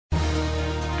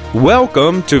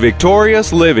Welcome to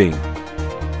Victorious Living.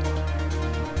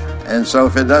 And so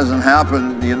if it doesn't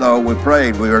happen, we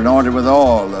prayed. We were anointed with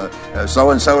oil.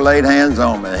 So-and-so laid hands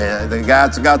on me. The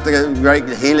guy's got the great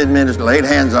healing ministry, laid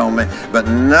hands on me, but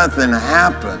nothing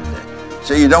happened.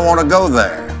 So you don't want to go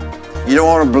there. You don't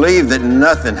want to believe that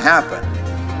nothing happened.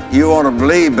 You want to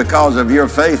believe because of your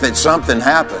faith that something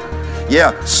happened.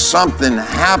 Yeah, something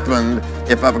happened.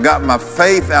 If I've got my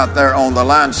faith out there on the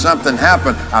line, something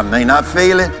happened. I may not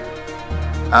feel it.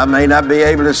 I may not be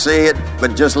able to see it,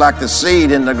 but just like the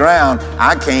seed in the ground,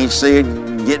 I can't see it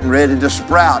getting ready to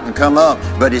sprout and come up,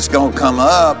 but it's going to come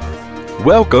up.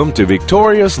 Welcome to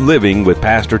Victorious Living with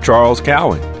Pastor Charles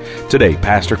Cowan. Today,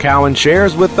 Pastor Cowan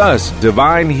shares with us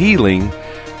divine healing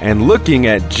and looking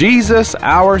at Jesus,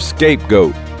 our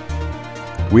scapegoat.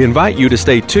 We invite you to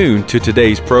stay tuned to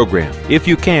today's program. If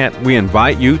you can't, we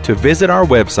invite you to visit our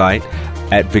website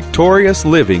at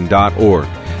victoriousliving.org.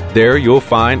 There you'll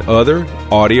find other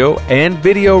audio and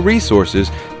video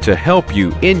resources to help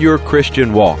you in your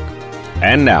Christian walk.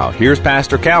 And now, here's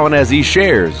Pastor Cowan as he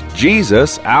shares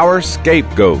Jesus, our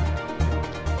scapegoat.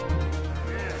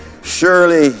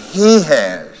 Surely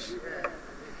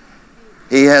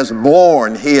He has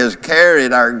borne, He has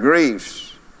carried our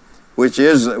griefs, which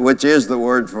is the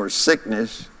word for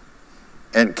sickness,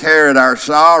 and carried our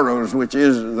sorrows, which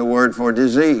is the word for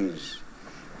disease.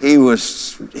 He was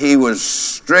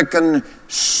stricken,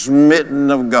 smitten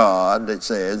of God, it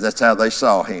says. That's how they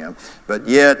saw Him. But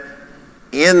yet,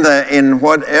 in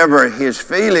whatever His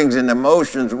feelings and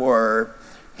emotions were,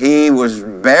 He was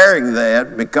bearing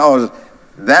that because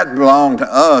that belonged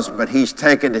to us, but He's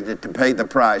taken it to pay the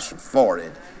price for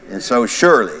it. And so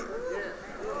surely,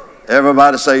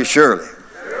 everybody say surely.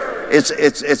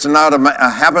 It's not a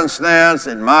happenstance.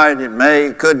 It might, it may,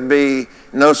 it could be.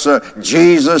 No, sir.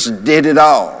 Jesus did it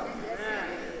all.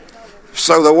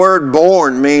 So the word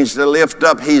born means to lift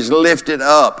up. He's lifted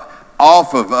up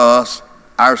off of us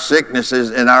our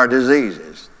sicknesses and our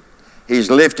diseases. He's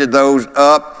lifted those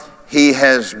up. He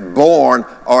has borne,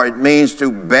 or it means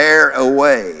to bear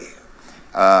away.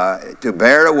 To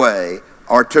bear away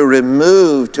or to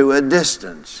remove to a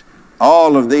distance.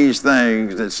 All of these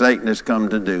things that Satan has come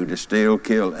to do, to steal,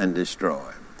 kill, and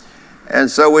destroy. And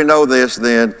so we know this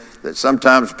then, that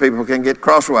sometimes people can get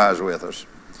crosswise with us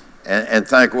and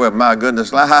think, well, my goodness,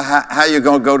 how are you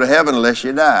going to go to heaven unless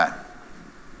you die?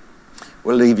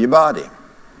 Well, leave your body.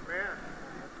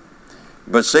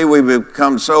 But see, we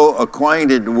become so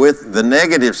acquainted with the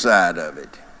negative side of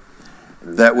it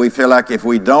that we feel like if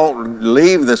we don't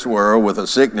leave this world with a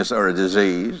sickness or a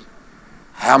disease,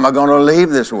 how am I going to leave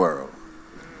this world?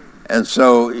 And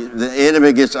so the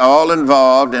enemy gets all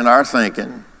involved in our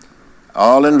thinking,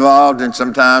 all involved in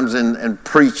sometimes in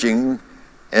preaching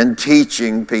and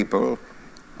teaching people,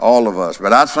 all of us.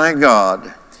 But I thank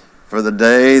God for the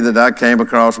day that I came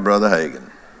across Brother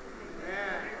Hagin.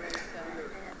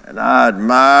 And I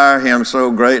admire him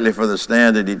so greatly for the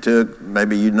stand that he took.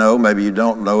 Maybe you know, maybe you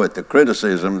don't know, at the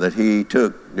criticism that he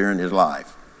took during his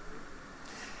life.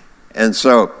 And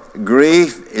so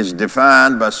grief is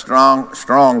defined by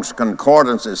Strong's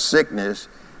Concordance as sickness,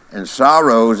 and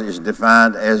sorrows is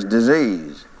defined as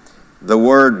disease. The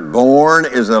word born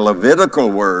is a Levitical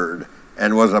word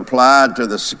and was applied to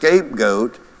the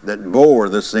scapegoat that bore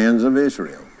the sins of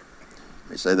Israel.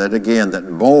 Let me say that again,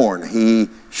 that born,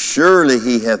 surely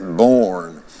he hath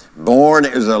borne. Born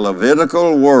is a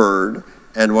Levitical word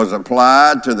and was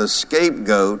applied to the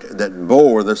scapegoat that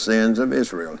bore the sins of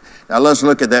Israel. Now let's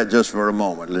look at that just for a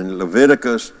moment. In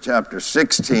Leviticus chapter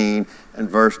 16 and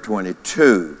verse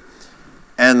 22.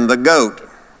 And the goat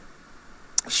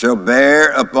shall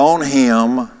bear upon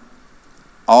him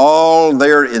all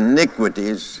their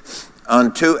iniquities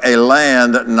unto a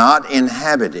land not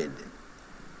inhabited.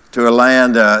 To a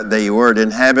land, the word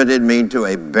inhabited means to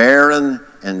a barren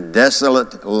and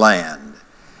desolate land.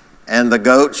 And the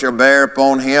goat shall bear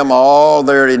upon him all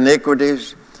their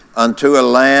iniquities unto a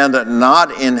land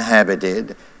not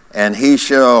inhabited, and he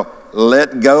shall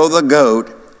let go the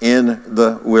goat in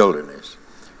the wilderness.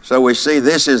 So we see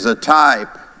this is a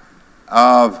type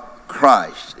of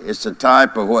Christ. It's a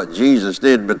type of what Jesus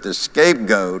did, but the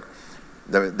scapegoat,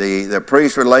 the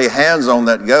priest would lay hands on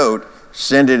that goat,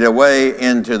 send it away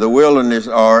into the wilderness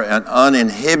or an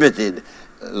uninhabited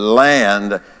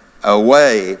land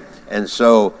away. And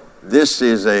so this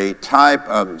is a type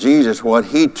of Jesus, what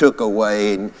he took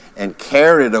away and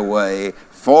carried away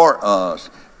for us.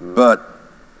 But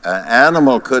an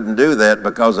animal couldn't do that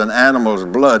because an animal's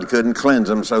blood couldn't cleanse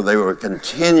them, so they were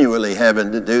continually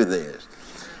having to do this.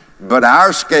 But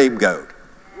our scapegoat,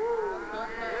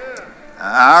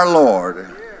 our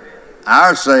Lord,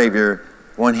 our Savior,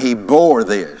 when he bore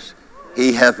this.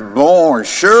 He hath borne,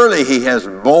 surely he has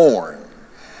borne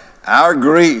our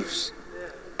griefs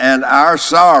and our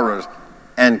sorrows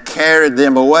and carried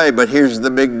them away. But here's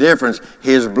the big difference.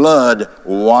 His blood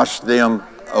washed them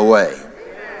away.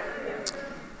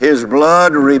 His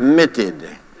blood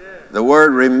remitted. The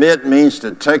word remit means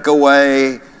to take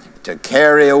away, to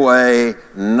carry away,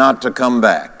 not to come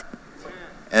back.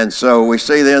 And so we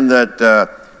see then that,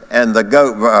 and the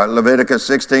goat, Leviticus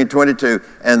 16:22,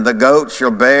 and the goat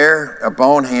shall bear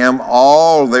upon him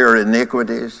all their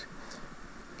iniquities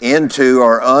into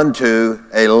or unto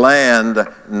a land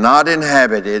not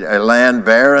inhabited, a land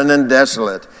barren and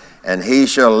desolate, and he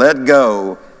shall let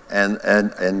go, and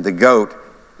the goat,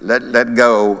 let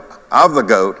go of the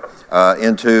goat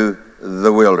into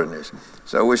the wilderness.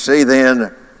 So we see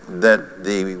then that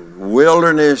the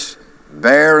wilderness,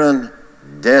 barren,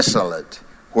 desolate,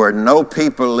 where no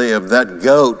people live, that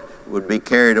goat would be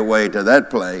carried away to that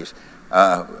place,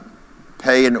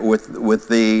 paying with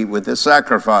the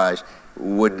sacrifice,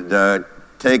 would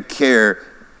take care.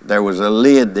 There was a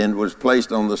lid then was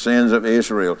placed on the sins of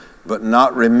Israel, but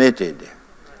not remitted.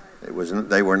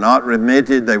 They were not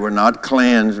remitted. They were not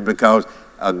cleansed, because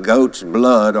a goat's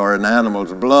blood or an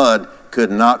animal's blood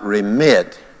could not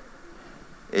remit.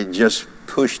 It just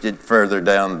pushed it further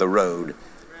down the road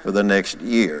for the next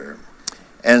year.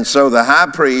 And so the high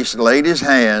priest laid his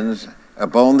hands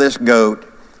upon this goat,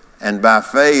 and by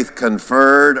faith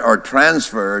conferred or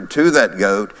transferred to that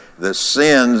goat the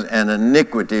sins and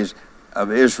iniquities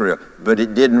of Israel. But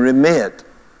it didn't remit.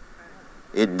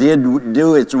 It did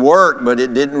do its work, but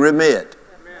it didn't remit.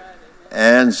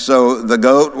 And so the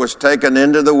goat was taken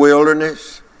into the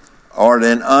wilderness or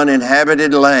an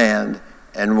uninhabited land,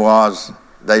 and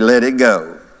they let it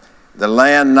go. The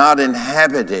land not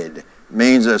inhabited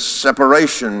means a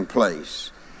separation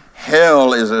place.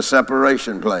 Hell is a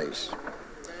separation place.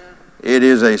 It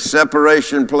is a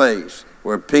separation place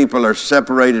where people are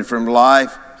separated from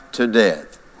life to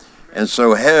death. And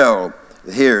so hell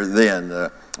here then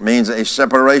means a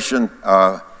separation,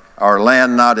 or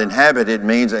land not inhabited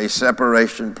means a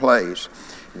separation place.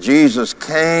 Jesus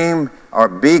came or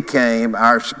became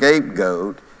our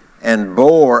scapegoat and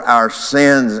bore our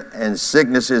sins and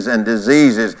sicknesses and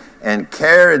diseases and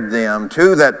carried them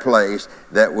to that place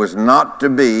that was not to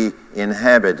be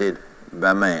inhabited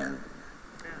by man.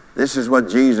 This is what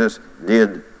Jesus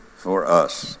did for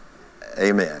us.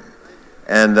 Amen.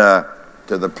 And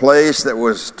to the place that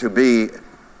was to be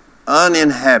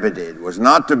uninhabited, was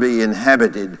not to be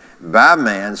inhabited by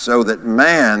man, so that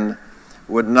man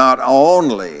would not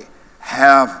only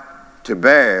have to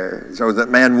bear, so that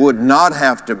man would not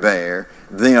have to bear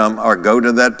them or go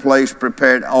to that place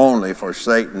prepared only for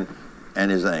Satan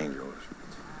and his angels.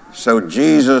 So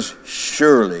Jesus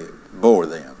surely bore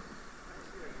them.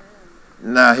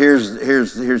 Now here's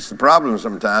the problem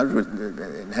sometimes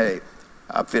with, hey,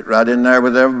 I fit right in there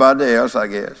with everybody else, I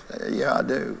guess. Yeah, I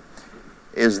do.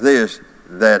 Is this,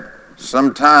 that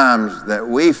sometimes that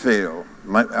we feel,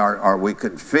 or we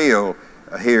could feel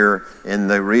here in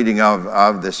the reading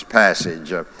of this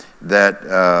passage,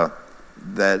 that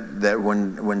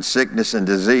when sickness and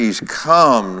disease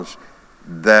comes,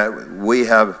 that we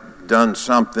have done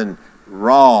something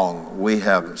wrong, we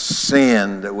have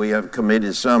sinned, that we have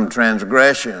committed some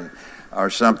transgression or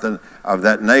something of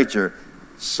that nature.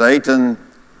 Satan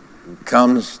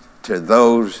comes to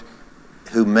those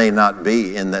who may not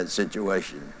be in that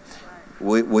situation.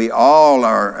 We all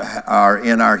are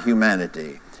in our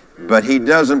humanity, but he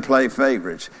doesn't play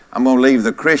favorites. I'm going to leave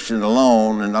the Christian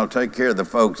alone, and I'll take care of the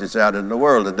folks that's out in the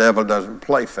world. The devil doesn't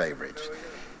play favorites.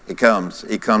 He comes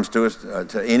to us,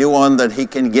 to anyone that he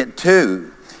can get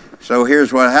to. So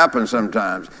here's what happens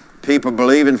sometimes. People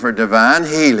believing for divine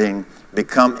healing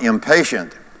become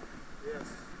impatient.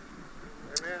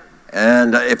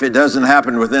 And if it doesn't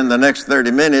happen within the next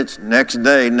 30 minutes, next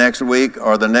day, next week,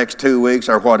 or the next 2 weeks,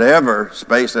 or whatever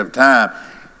space of time,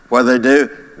 what they do,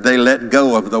 they let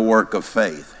go of the work of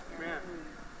faith.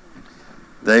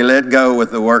 They let go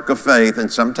with the work of faith,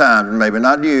 and sometimes, maybe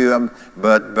not you,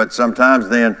 but sometimes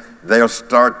then they'll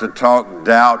start to talk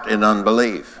doubt and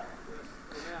unbelief.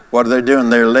 What are they doing?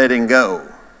 They're letting go.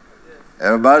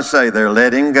 Everybody say they're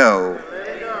letting go.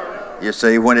 You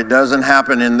see, when it doesn't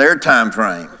happen in their time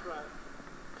frame.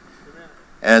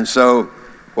 And so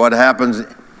what happens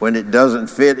when it doesn't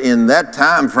fit in that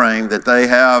time frame that they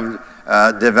have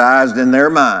devised in their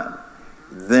mind,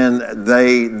 then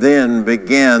they then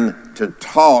begin to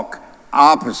talk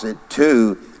opposite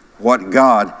to what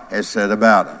God has said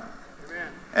about them.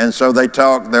 And so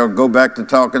they'll go back to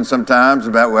talking sometimes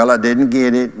about, well, I didn't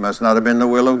get it. Must not have been the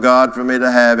will of God for me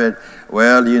to have it.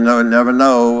 Well, you know, never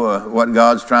know what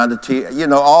God's trying to teach. You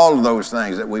know, all of those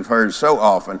things that we've heard so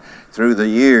often through the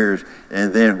years.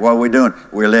 And then what we're doing,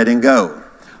 we're letting go.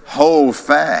 Hold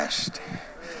fast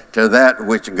to that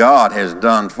which God has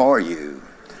done for you,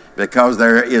 because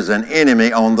there is an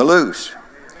enemy on the loose.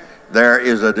 There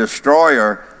is a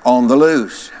destroyer on the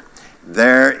loose.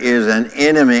 There is an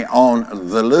enemy on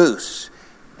the loose.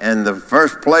 And the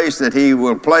first place that he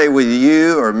will play with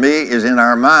you or me is in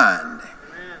our mind.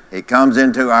 He comes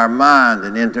into our mind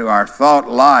and into our thought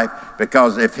life,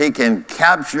 because if he can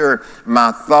capture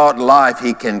my thought life,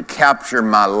 he can capture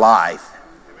my life.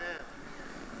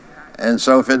 And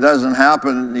so if it doesn't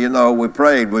happen, you know, we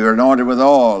prayed, we were anointed with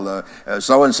oil.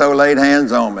 So-and-so laid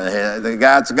hands on me. The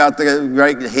guy's got the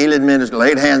great healing ministry,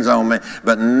 laid hands on me,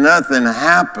 but nothing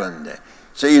happened.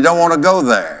 So you don't want to go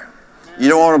there. You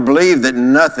don't want to believe that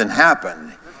nothing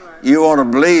happened. You want to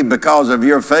believe because of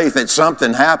your faith that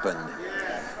something happened.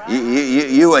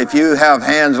 If you have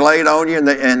hands laid on you,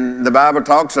 and the Bible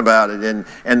talks about it,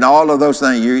 and all of those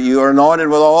things, you are anointed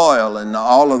with oil, and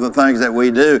all of the things that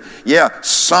we do. Yeah,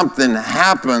 something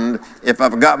happened. If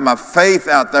I've got my faith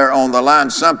out there on the line,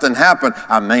 something happened.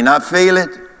 I may not feel it.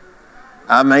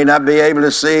 I may not be able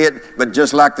to see it, but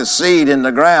just like the seed in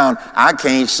the ground, I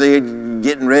can't see it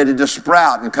getting ready to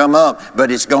sprout and come up, but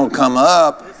it's going to come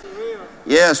up.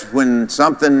 Yes, when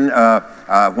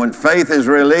faith is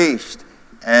released,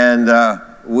 and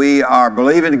we are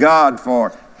believing God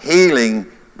for healing.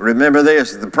 Remember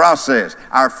this, the process.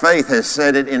 Our faith has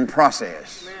set it in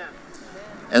process.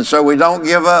 And so we don't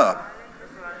give up.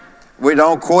 We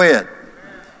don't quit.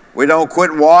 We don't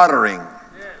quit watering.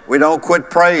 We don't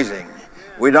quit praising.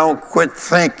 We don't quit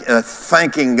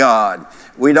thanking God.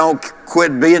 We don't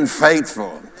quit being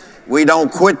faithful. We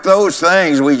don't quit those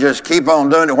things. We just keep on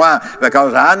doing it. Why?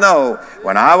 Because I know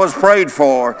when I was prayed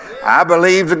for, I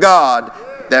believed God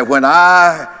that when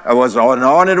I was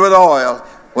anointed with oil,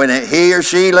 when he or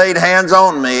she laid hands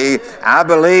on me, I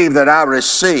believe that I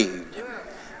received.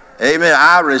 Amen.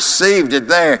 I received it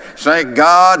there. Thank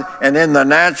God. And in the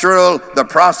natural, the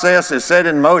process is set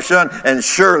in motion, and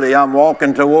surely I'm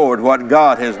walking toward what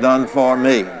God has done for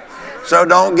me. So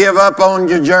don't give up on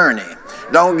your journey.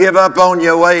 Don't give up on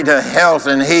your way to health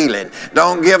and healing.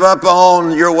 Don't give up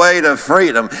on your way to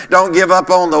freedom. Don't give up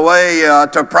on the way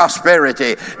to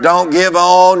prosperity. Don't give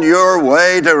on your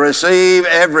way to receive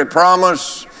every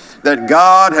promise that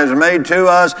God has made to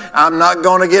us. I'm not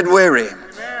going to get weary.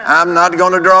 I'm not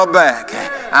going to draw back.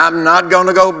 I'm not going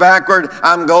to go backward.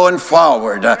 I'm going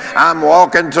forward. I'm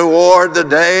walking toward the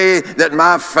day that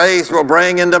my faith will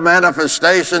bring into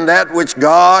manifestation that which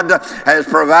God has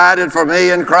provided for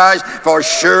me in Christ. For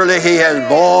surely he has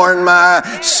borne my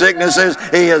sicknesses.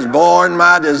 He has borne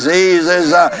my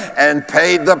diseases and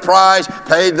paid the price,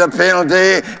 paid the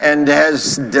penalty, and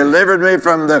has delivered me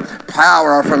from the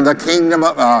power, from the kingdom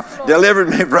of, delivered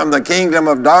me from the kingdom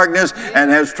of darkness,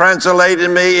 and has translated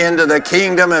me into the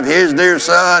kingdom of his dear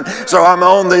Son. So I'm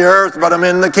on the earth, but I'm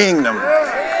in the kingdom.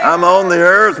 I'm on the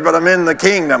earth, but I'm in the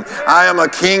kingdom. I am a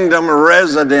kingdom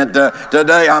resident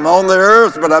today. I'm on the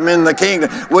earth, but I'm in the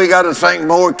kingdom. We got to think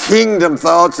more kingdom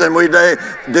thoughts than we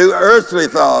do earthly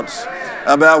thoughts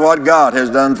about what God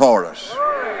has done for us.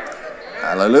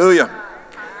 Hallelujah.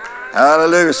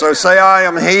 Hallelujah. So say, I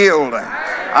am healed.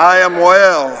 I am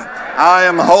well. I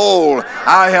am whole.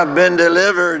 I have been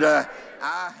delivered.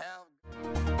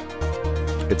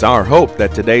 It's our hope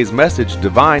that today's message,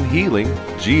 Divine Healing,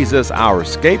 Jesus our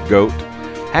Scapegoat,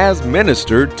 has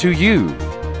ministered to you.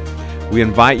 We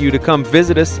invite you to come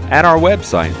visit us at our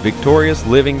website,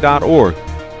 victoriousliving.org.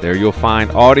 There you'll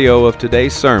find audio of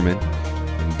today's sermon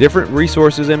and different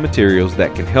resources and materials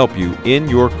that can help you in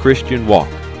your Christian walk.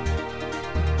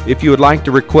 If you would like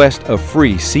to request a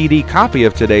free CD copy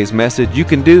of today's message, you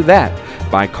can do that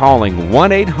by calling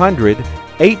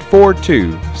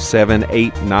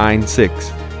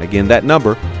 1-800-842-7896. Again, that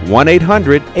number,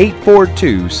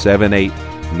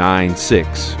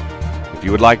 1-800-842-7896. If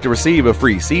you would like to receive a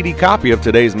free CD copy of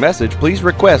today's message, please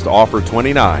request offer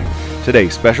 29.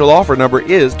 Today's special offer number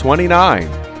is 29.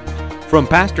 From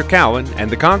Pastor Cowan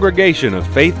and the congregation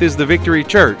of Faith is the Victory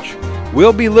Church,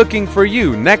 we'll be looking for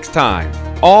you next time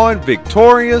on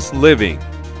Victorious Living.